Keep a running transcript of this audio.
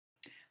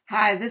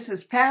Hi, this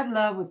is Pat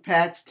Love with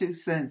Pat's Two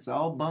Cents,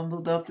 all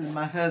bundled up in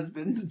my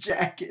husband's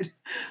jacket.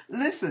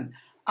 Listen,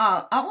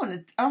 I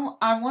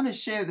want to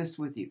share this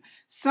with you.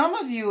 Some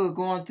of you are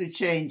going through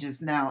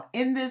changes now.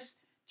 In this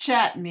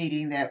chat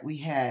meeting that we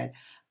had,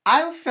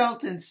 I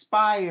felt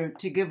inspired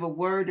to give a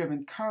word of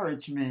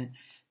encouragement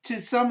to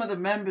some of the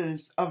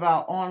members of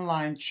our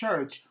online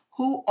church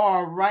who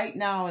are right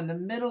now in the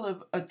middle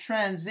of a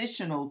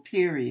transitional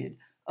period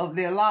of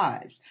their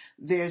lives.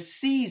 Their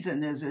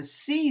season is a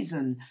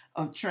season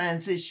of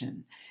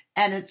transition,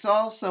 and it's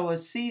also a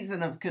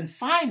season of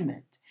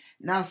confinement.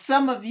 Now,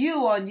 some of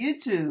you on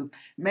YouTube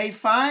may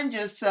find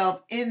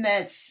yourself in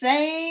that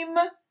same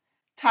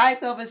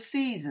type of a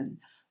season.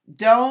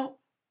 Don't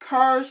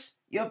curse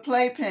your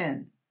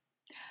playpen.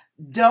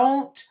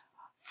 Don't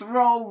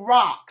throw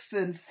rocks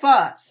and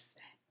fuss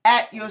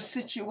at your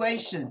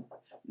situation,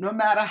 no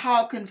matter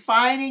how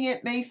confining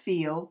it may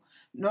feel.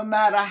 No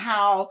matter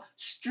how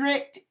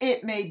strict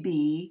it may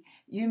be,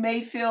 you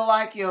may feel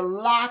like you're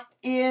locked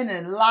in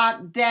and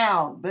locked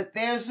down, but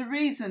there's a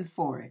reason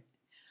for it.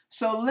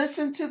 So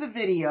listen to the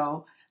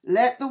video.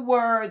 Let the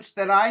words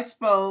that I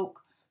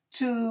spoke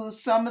to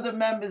some of the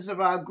members of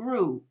our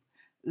group,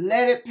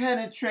 let it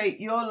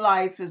penetrate your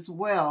life as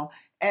well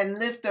and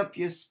lift up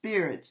your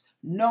spirits,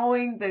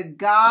 knowing that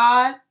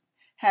God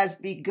has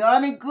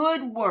begun a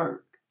good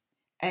work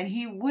and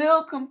He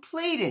will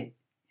complete it.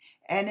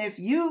 And if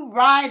you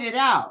ride it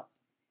out,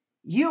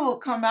 you will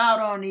come out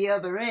on the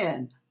other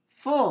end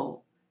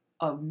full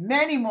of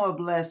many more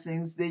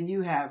blessings than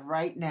you have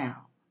right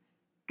now.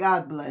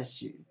 God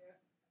bless you.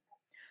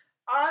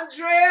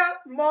 Andrea,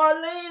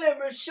 Marlene,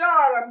 and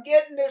Rashad, I'm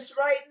getting this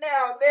right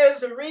now.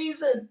 There's a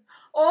reason.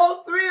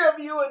 All three of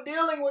you are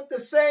dealing with the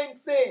same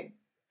thing.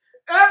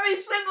 Every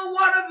single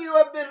one of you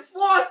have been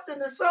forced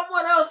into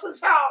someone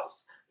else's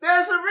house.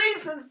 There's a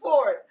reason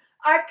for it.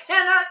 I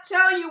cannot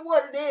tell you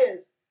what it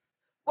is.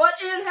 But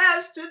it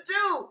has to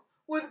do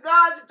with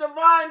God's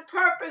divine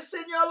purpose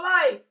in your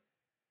life.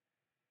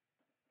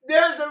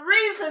 There's a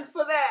reason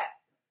for that.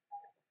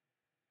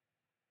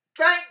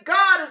 Thank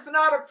God it's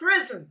not a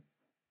prison.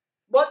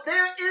 But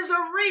there is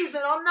a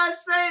reason. I'm not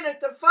saying it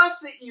to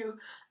fuss at you.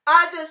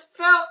 I just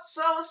felt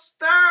so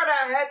stirred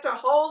I had to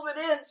hold it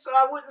in so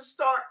I wouldn't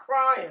start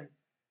crying.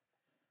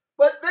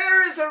 But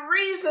there is a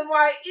reason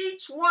why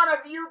each one of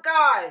you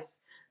guys,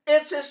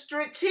 it's a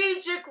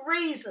strategic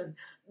reason.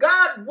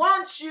 God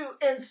wants you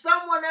in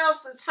someone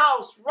else's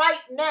house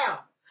right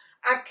now.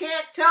 I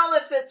can't tell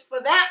if it's for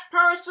that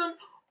person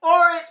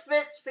or if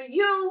it's for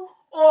you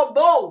or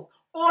both,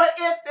 or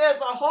if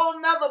there's a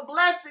whole nother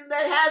blessing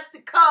that has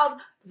to come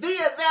via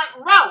that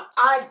route.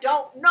 I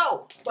don't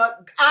know,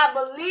 but I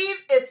believe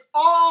it's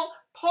all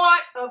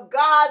part of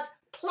God's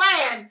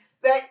plan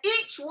that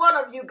each one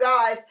of you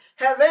guys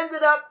have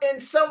ended up in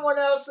someone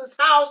else's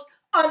house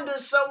under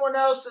someone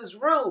else's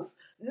roof,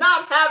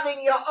 not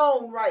having your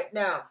own right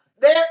now.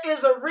 There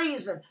is a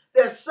reason.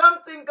 There's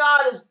something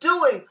God is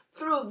doing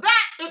through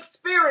that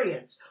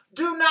experience.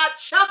 Do not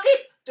chuck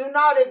it. Do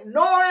not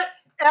ignore it.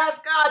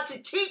 Ask God to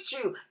teach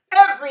you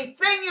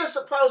everything you're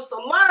supposed to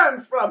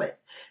learn from it.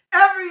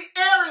 Every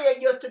area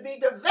you're to be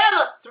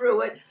developed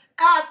through it.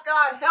 Ask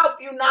God, help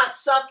you not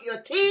suck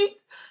your teeth.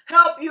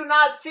 Help you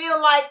not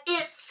feel like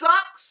it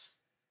sucks.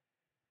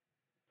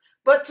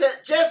 But to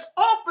just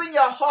open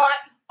your heart,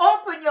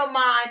 open your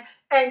mind,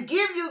 and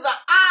give you the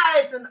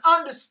eyes and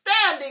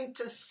understanding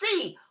to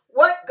see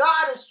what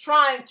God is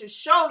trying to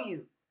show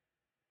you.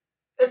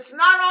 It's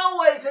not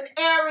always an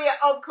area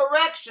of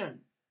correction.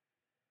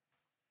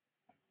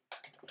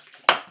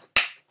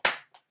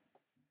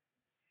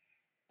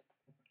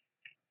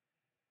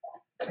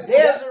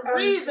 There's a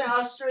reason,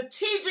 a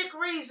strategic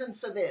reason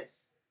for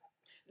this.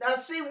 Now,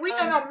 see, we in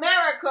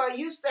America are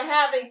used to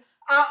having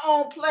our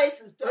own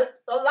places.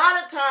 A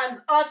lot of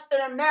times, us in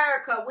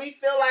America, we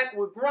feel like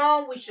we're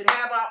grown, we should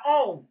have our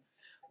own.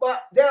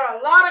 But there are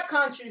a lot of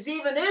countries,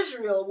 even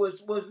Israel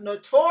was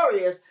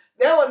notorious.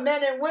 There were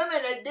men and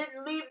women that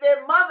didn't leave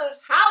their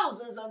mothers'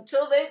 houses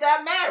until they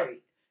got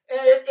married.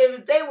 And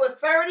if they were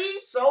 30,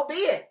 so be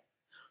it.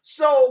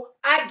 So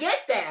I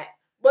get that.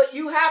 But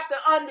you have to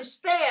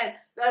understand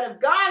that if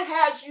God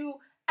has you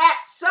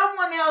at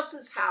someone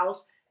else's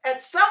house,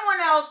 at someone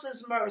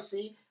else's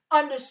mercy,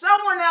 under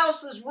someone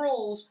else's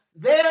rules,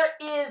 there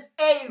is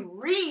a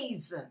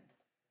reason.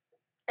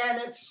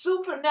 And it's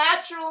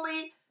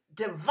supernaturally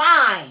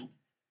divine.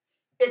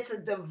 It's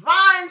a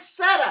divine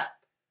setup.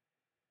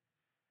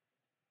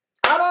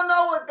 I don't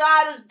know what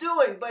God is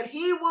doing, but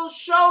He will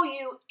show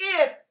you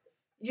if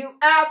you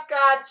ask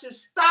God to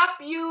stop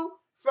you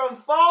from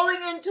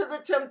falling into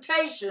the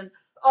temptation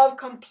of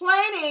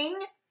complaining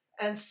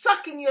and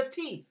sucking your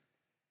teeth.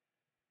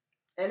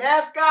 And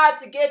ask God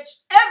to get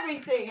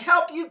everything,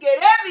 help you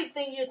get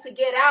everything you're to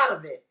get out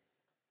of it.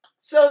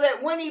 So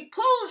that when He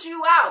pulls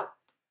you out,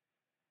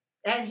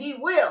 and He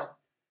will,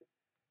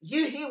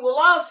 He will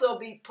also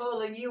be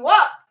pulling you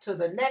up to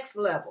the next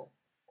level.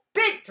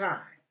 Big time.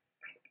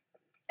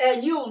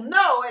 And you'll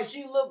know as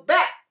you look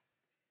back,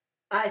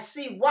 I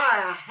see why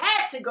I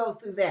had to go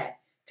through that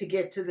to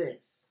get to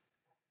this.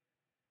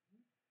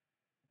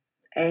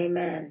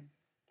 Amen.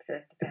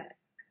 Sister Pat.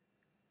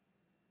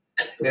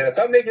 Yeah, if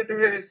I make it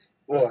through this,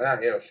 well,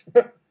 not if.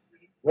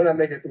 When I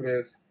make it through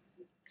this,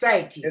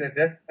 Thank you. it'll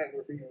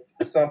definitely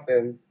be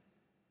something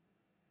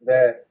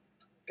that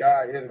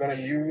God is going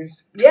to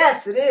use.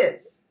 Yes, it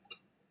is.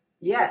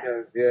 Yes.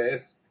 Because, yeah,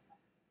 it's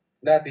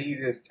not the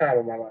easiest time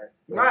of my life.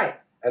 Right.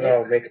 I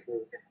know I'll make it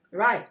through.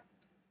 Right.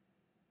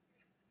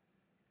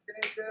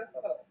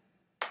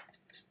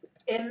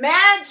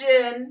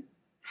 Imagine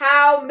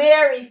how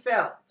Mary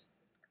felt.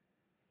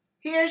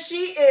 Here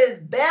she is,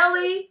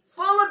 belly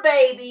full of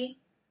baby,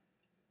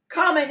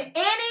 coming any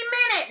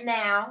minute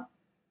now.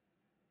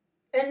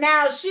 And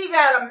now she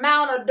got to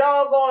mount a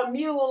doggone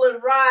mule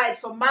and ride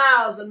for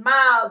miles and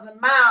miles and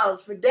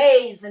miles for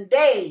days and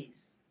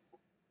days.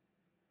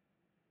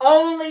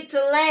 Only to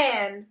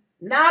land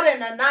not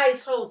in a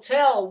nice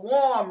hotel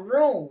warm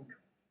room,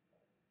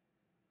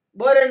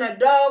 but in a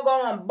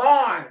doggone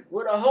barn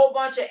with a whole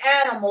bunch of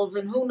animals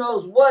and who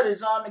knows what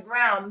is on the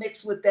ground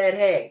mixed with that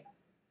hay.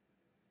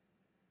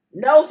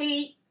 No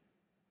heat,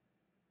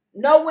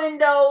 no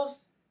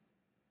windows.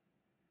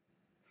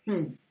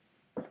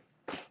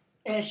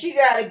 And she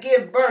got to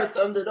give birth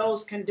under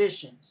those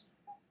conditions.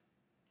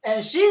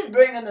 And she's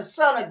bringing the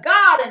Son of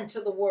God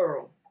into the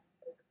world.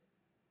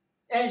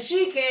 And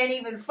she can't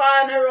even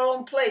find her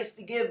own place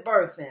to give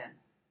birth in.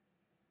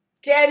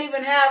 Can't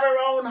even have her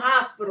own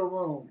hospital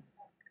room.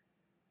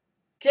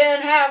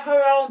 Can't have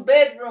her own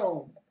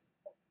bedroom.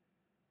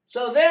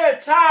 So there are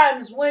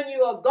times when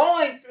you are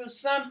going through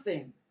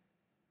something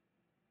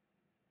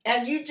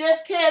and you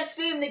just can't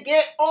seem to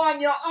get on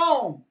your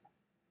own.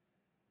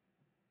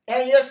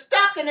 And you're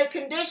stuck in a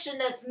condition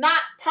that's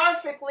not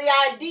perfectly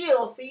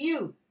ideal for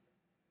you.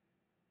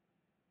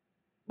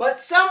 But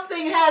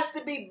something has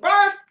to be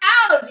birthed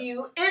out of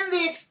you in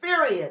the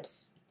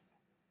experience.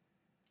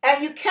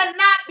 And you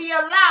cannot be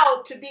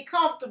allowed to be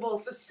comfortable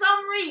for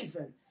some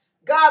reason.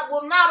 God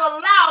will not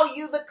allow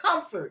you the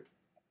comfort.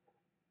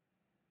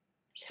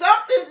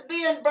 Something's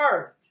being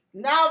birthed.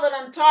 Now that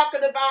I'm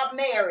talking about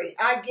Mary,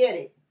 I get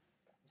it.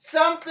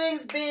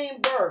 Something's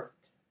being birthed.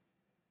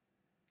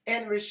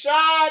 And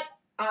Rashad,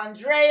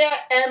 Andrea,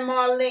 and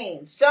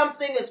Marlene,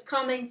 something is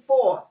coming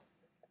forth.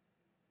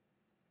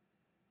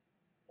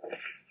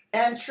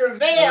 And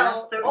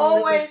travail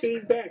always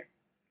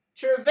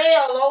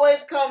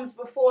comes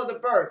before the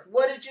birth.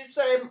 What did you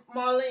say,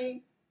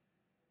 Marlene?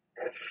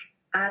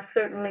 I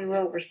certainly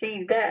will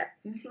receive that.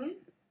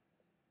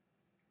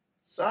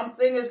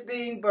 Something is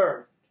being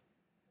birthed.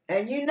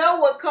 And you know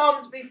what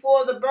comes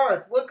before the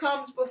birth? What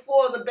comes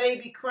before the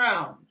baby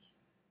crowns?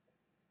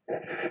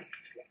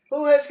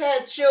 Who has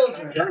had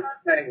children?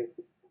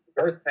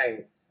 Birth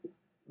pains.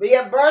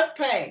 Yeah, birth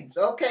pains.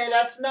 Okay,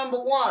 that's number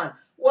one.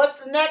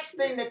 What's the next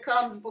thing that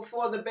comes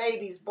before the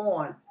baby's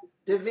born?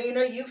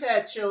 Davina, you've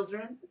had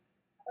children.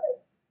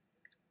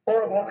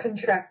 Horrible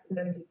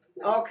contractions.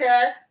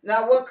 Okay,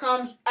 now what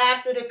comes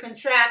after the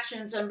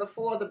contractions and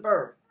before the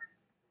birth?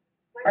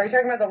 Are you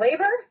talking about the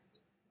labor?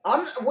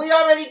 We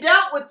already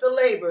dealt with the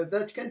labor.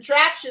 The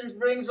contractions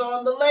brings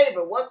on the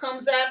labor. What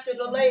comes after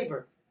the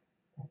labor?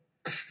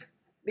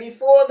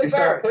 Before the birth.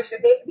 Start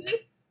pushing, baby.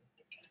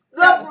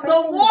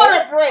 The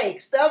water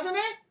breaks, doesn't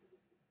it?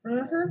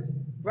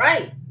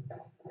 Right.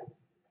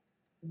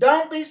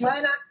 Don't be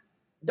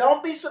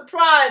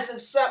surprised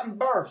if something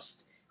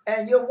bursts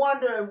and you're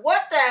wondering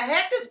what the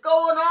heck is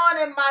going on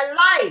in my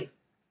life.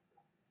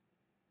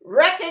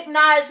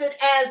 Recognize it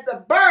as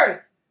the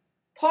birth,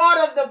 part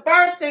of the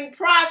birthing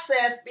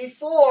process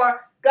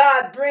before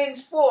God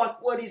brings forth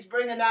what he's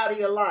bringing out of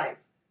your life.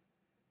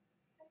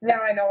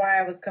 Now I know why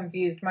I was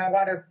confused. My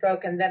water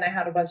broke and then I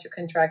had a bunch of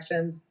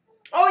contractions.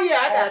 Oh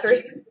yeah,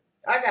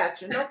 I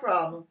got you. No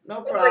problem.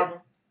 No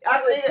problem.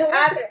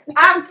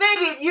 I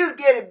figured you'd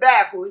get it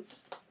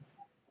backwards.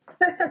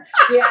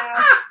 Yeah,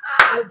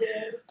 I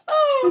did.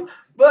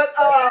 But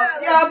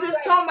I'm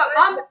just talking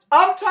about.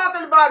 I'm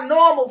talking about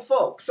normal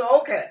folks. So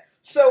okay.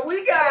 So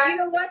we got. You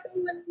know what?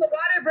 When the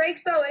water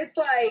breaks, though, it's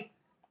like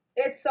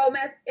it's so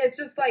messed. It's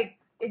just like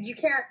you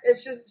can't.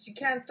 It's just you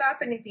can't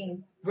stop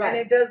anything, right? And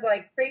it does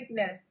like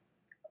craziness.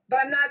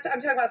 But I'm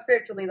talking about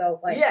spiritually though.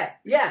 Like yeah,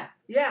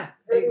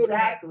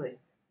 exactly.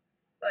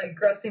 Like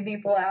grossing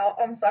people out.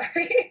 I'm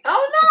sorry.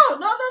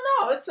 Oh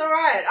no, it's all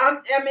right.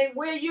 I mean,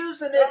 we're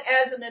using it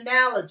as an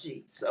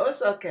analogy, so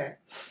it's okay.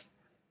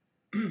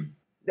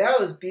 That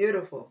was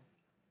beautiful.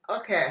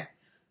 Okay,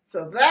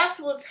 so that's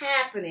what's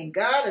happening.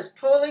 God is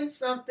pulling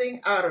something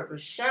out of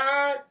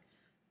Rashad,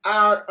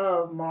 out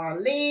of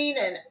Marlene,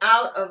 and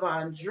out of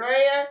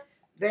Andrea.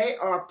 They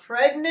are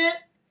pregnant,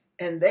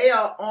 and they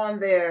are on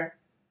their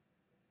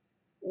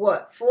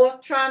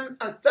third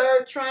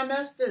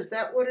trimester? Is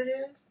that what it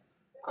is?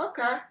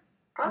 Okay.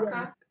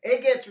 Yeah.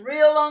 It gets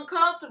real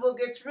uncomfortable,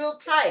 gets real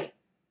tight.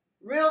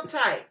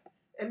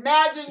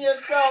 Imagine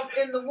yourself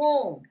in the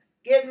womb,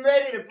 getting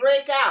ready to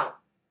break out.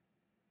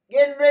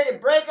 Getting ready to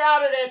break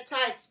out of that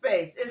tight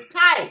space. It's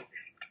tight.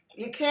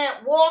 You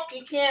can't walk,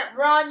 you can't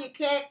run, you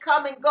can't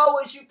come and go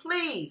as you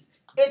please.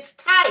 It's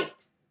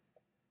tight.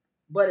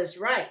 But it's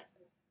right.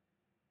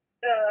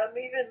 I'm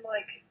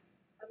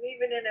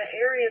even in an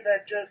area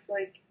that just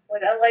like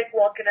I like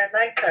walking at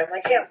nighttime.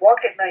 I can't walk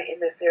at night in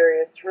this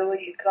area. It's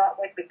not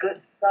like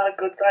it's not a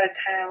good side of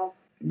town.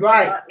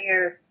 Right. It's not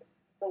near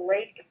the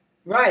lake.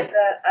 Right.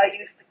 That I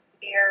used to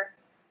be near.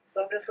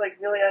 So I'm just like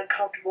really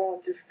uncomfortable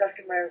and just stuck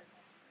in my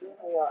room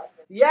a lot.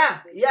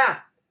 Yeah.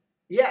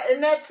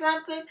 Isn't that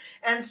something?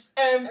 And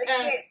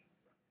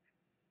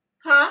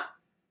huh? I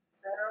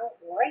don't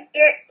like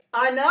it.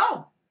 I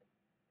know.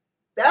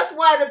 That's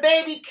why the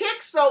baby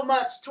kicks so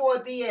much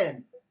toward the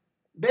end.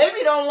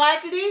 Baby don't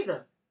like it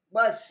either.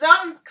 But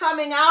something's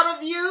coming out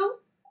of you,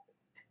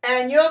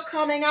 and you're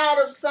coming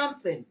out of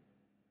something.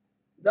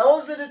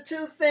 Those are the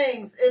two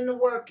things in the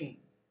working.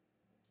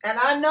 And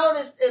I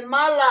noticed in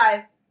my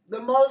life,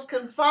 the most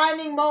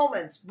confining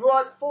moments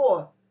brought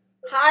forth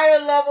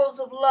higher levels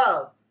of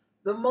love.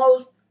 The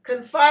most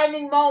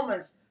confining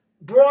moments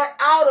brought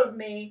out of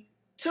me,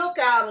 took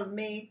out of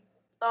me,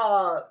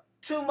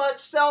 too much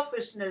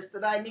selfishness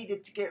that I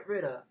needed to get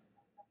rid of.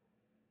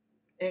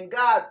 And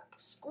God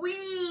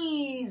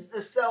squeezed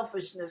the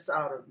selfishness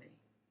out of me.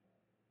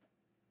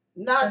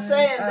 Not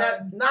saying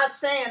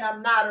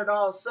I'm not at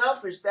all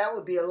selfish. That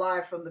would be a lie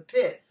from the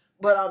pit.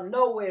 But I'm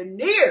nowhere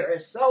near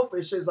as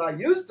selfish as I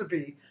used to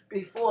be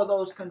before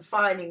those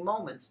confining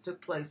moments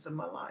took place in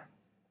my life.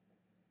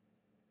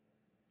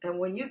 And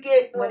when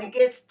it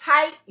gets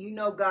tight, you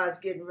know God's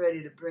getting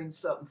ready to bring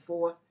something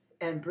forth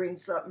and bring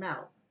something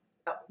out.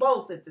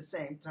 Both at the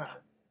same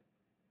time.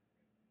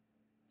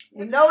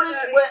 You notice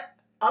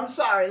I'm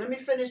sorry, let me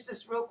finish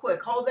this real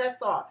quick. Hold that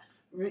thought.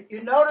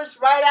 You notice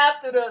right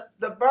after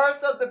the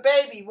birth of the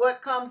baby,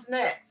 what comes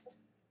next?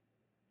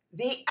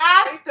 The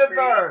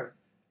afterbirth.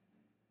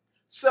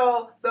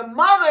 So the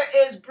mother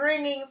is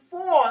bringing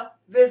forth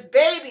this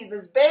baby.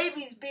 This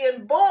baby's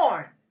being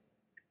born.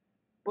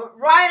 But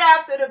right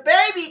after the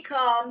baby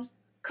comes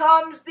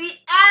the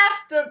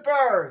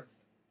afterbirth.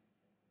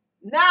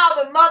 Now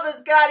the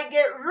mother's got to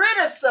get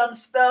rid of some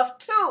stuff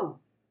too.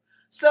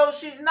 So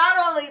she's not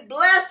only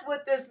blessed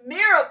with this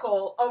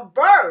miracle of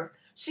birth,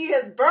 she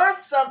has birthed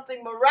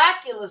something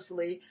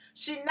miraculously.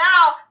 She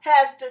now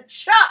has to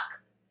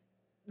chuck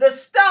the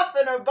stuff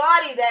in her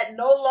body that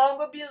no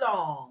longer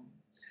belongs.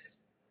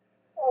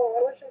 Oh,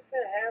 I was just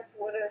going to ask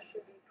what I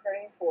should be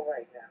praying for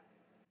right now.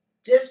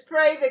 Just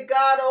pray that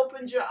God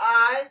opens your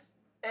eyes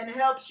and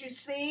helps you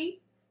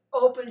see,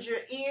 opens your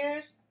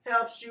ears,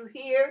 helps you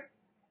hear,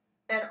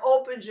 and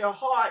opens your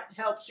heart,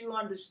 helps you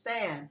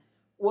understand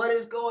what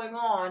is going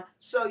on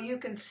so you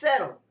can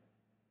settle.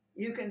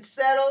 You can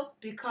settle,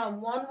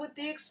 become one with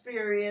the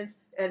experience,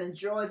 and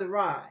enjoy the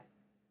ride.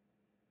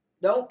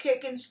 Don't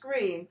kick and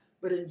scream,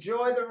 but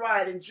enjoy the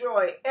ride.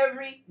 Enjoy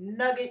every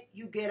nugget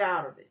you get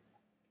out of it.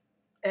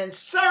 And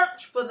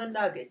search for the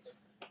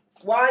nuggets.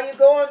 While you're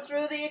going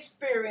through the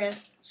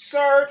experience,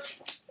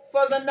 search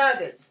for the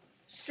nuggets.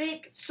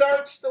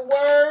 Search the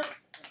word.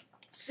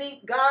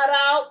 Seek God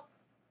out.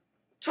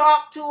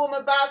 Talk to him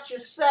about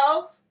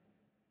yourself.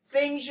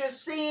 Things you're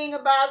seeing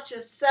about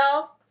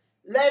yourself.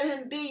 Let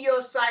him be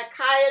your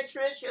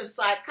psychiatrist, your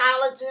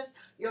psychologist,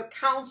 your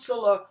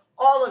counselor,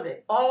 all of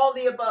it, all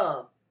the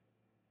above.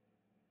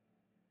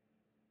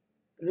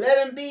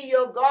 Let him be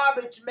your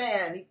garbage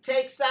man. He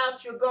takes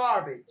out your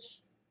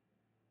garbage.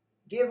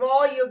 Give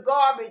all your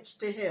garbage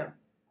to him.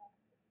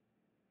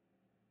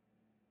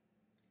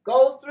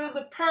 Go through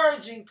the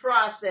purging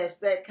process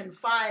that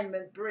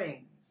confinement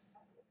brings.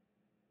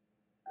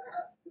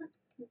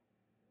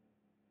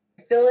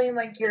 Feeling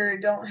like you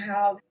don't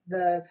have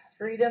the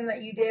freedom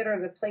that you did or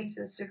the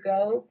places to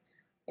go.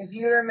 If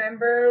you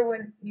remember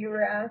when you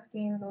were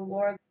asking the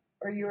Lord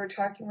or you were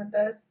talking with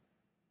us,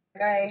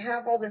 like, I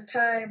have all this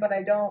time, but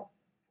I don't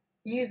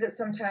use it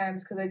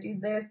sometimes because I do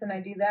this and I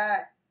do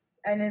that.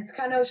 And it's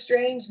kind of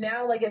strange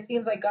now. Like, it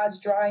seems like God's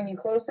drawing you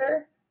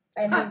closer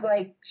and he's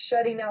like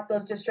shutting out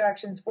those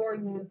distractions for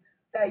you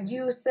that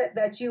you said,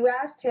 that you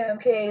asked him,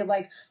 okay,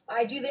 like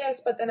I do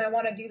this, but then I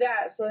want to do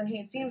that. So then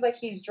it seems like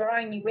he's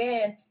drawing you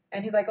in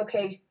and he's like,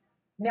 okay,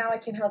 now I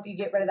can help you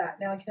get rid of that.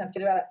 Now I can help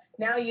you get rid of that.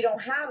 Now you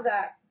don't have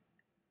that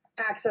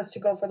access to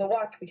go for the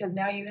walk because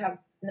now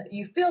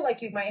you feel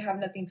like you might have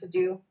nothing to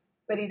do,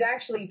 but he's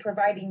actually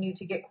providing you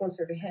to get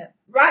closer to him.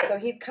 Right. So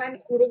he's kind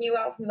of putting you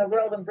out from the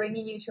world and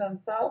bringing you to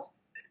himself.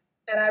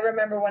 And I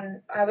remember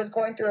when I was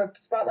going through a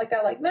spot like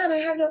that, like, man, I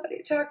have nobody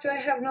to talk to. I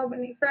have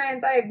nobody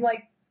friends. I'm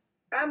like,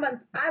 I'm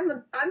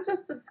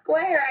just a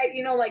square.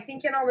 Like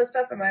thinking all this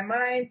stuff in my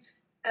mind.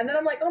 And then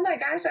I'm like, oh my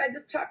gosh, I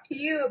just talked to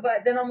you.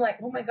 But then I'm like,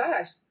 oh my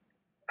gosh,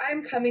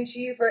 I'm coming to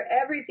you for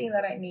everything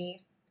that I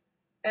need.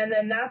 And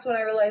then that's when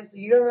I realized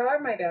you are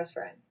my best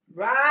friend.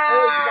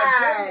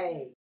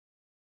 Right.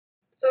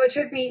 So it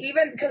took me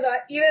even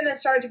it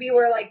started to be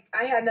where like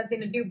I had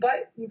nothing to do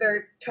but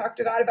either talk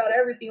to God about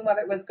everything,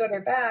 whether it was good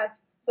or bad.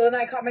 So then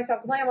I caught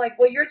myself complaining. I'm like,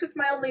 well, you're just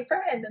my only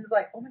friend. And it's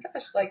like, oh my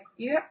gosh, like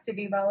you have to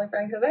be my only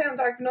friend because I haven't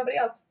talked to nobody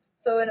else.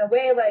 So in a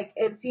way, like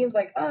it seems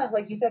like,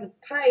 like you said, it's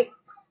tight,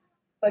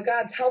 but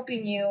God's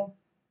helping you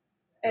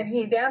and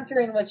he's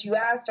answering what you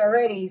asked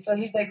already. So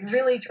he's like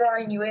really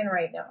drawing you in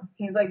right now.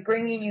 He's like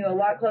bringing you a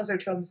lot closer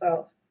to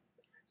himself.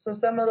 So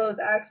some of those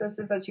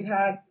accesses that you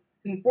had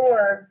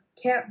before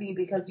can't be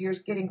because you're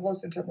getting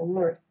closer to the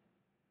Lord.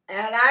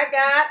 And I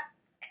got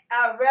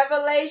a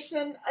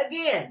revelation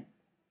again.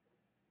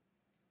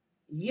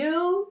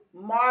 You,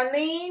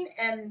 Marlene,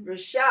 and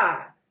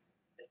Rashad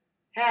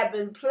have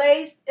been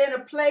placed in a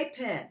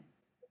playpen.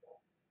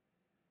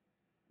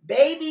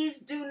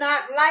 Babies do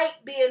not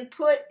like being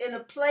put in a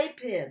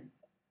playpen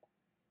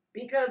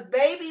because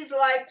babies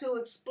like to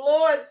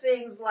explore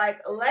things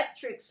like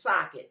electric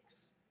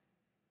sockets.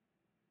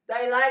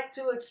 They like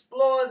to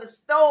explore the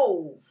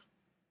stove,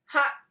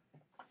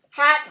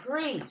 hot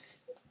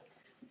grease,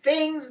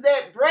 things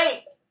that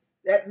break,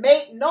 that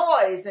make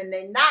noise, and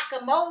they knock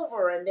them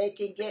over and they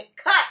can get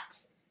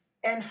cut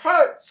and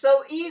hurt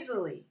so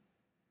easily.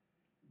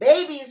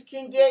 Babies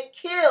can get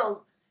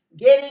killed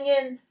getting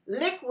in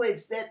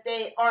liquids that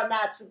they are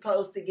not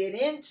supposed to get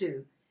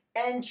into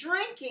and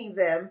drinking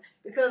them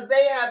because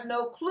they have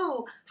no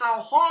clue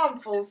how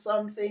harmful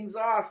some things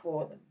are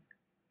for them.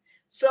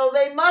 So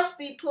they must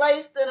be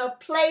placed in a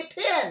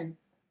playpen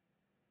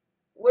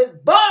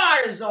with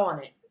bars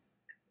on it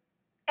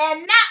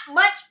and not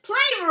much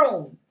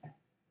playroom.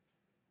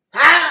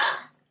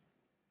 Ah!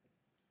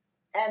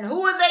 And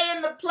who are they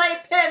in the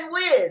playpen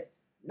with?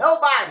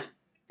 Nobody.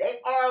 They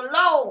are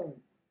alone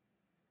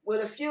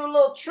with a few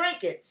little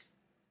trinkets,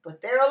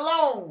 but they're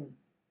alone.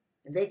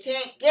 And they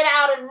can't get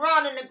out and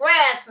run in the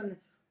grass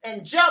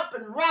and jump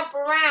and romp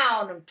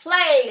around and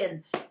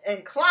play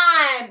and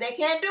climb. They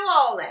can't do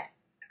all that.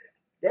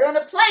 They're in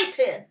a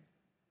playpen.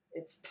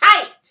 It's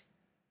tight.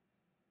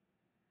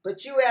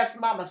 But you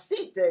ask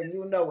Mamacita and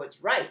you know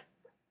it's right.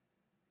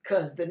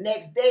 Because the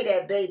next day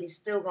that baby's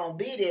still going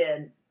to be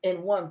there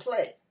in one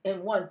place,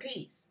 in one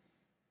piece.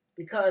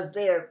 Because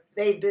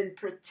they've been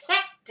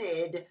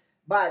protected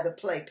by the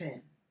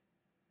playpen.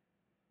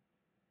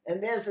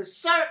 And there's a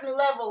certain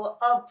level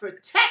of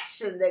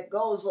protection that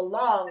goes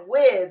along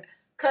with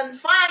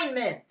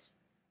confinement.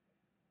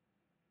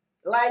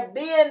 Like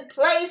being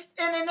placed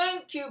in an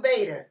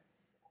incubator,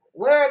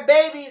 where a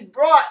baby's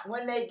brought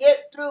when they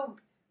get through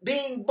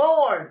being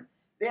born.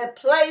 They're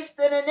placed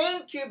in an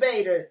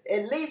incubator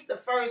at least the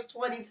first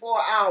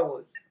 24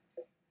 hours.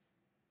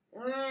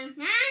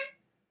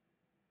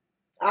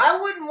 I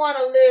wouldn't want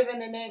to live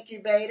in an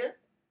incubator,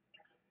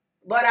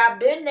 but I've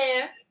been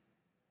there.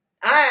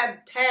 I have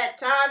had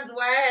times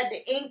where I had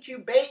to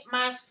incubate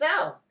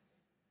myself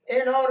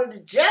in order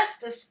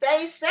to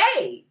stay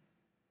saved.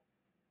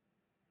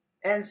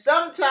 And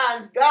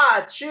sometimes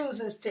God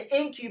chooses to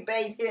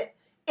incubate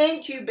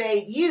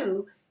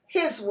you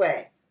his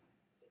way.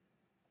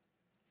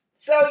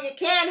 So you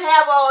can't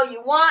have all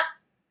you want,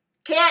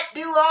 can't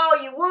do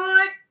all you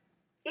would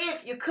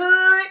if you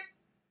could,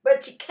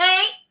 but you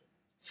can't,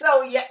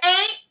 so you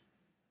ain't.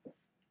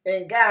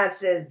 And God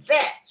says,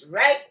 that's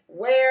right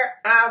where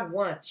I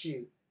want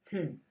you.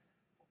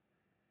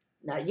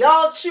 Now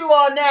y'all chew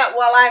on that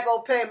while I go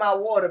pay my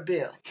water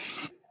bill.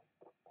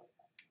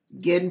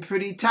 Getting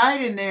pretty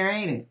tight in there,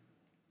 ain't it?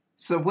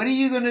 So what are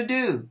you going to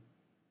do?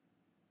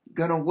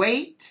 Going to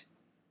wait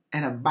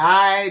and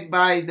abide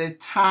by the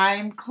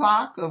time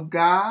clock of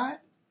God?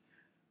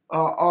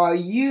 Or are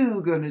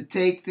you going to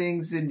take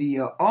things into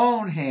your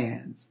own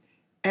hands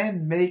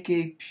and make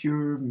a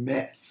pure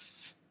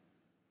mess?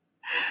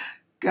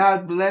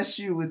 God bless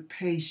you with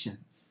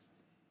patience,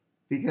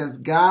 because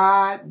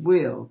God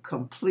will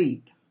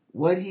complete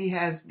what he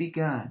has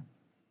begun,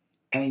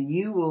 and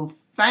you will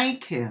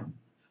thank him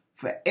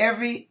for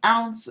every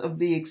ounce of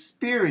the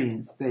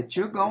experience that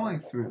you're going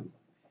through.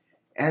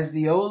 As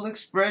the old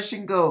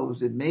expression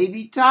goes, it may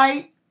be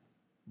tight,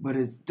 but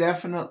it's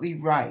definitely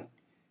right,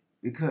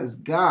 because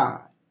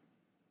God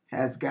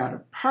has got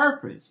a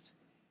purpose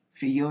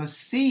for your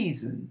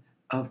season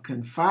of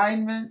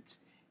confinement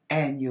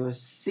and your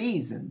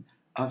season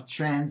of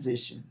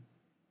transition.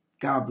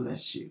 God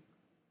bless you.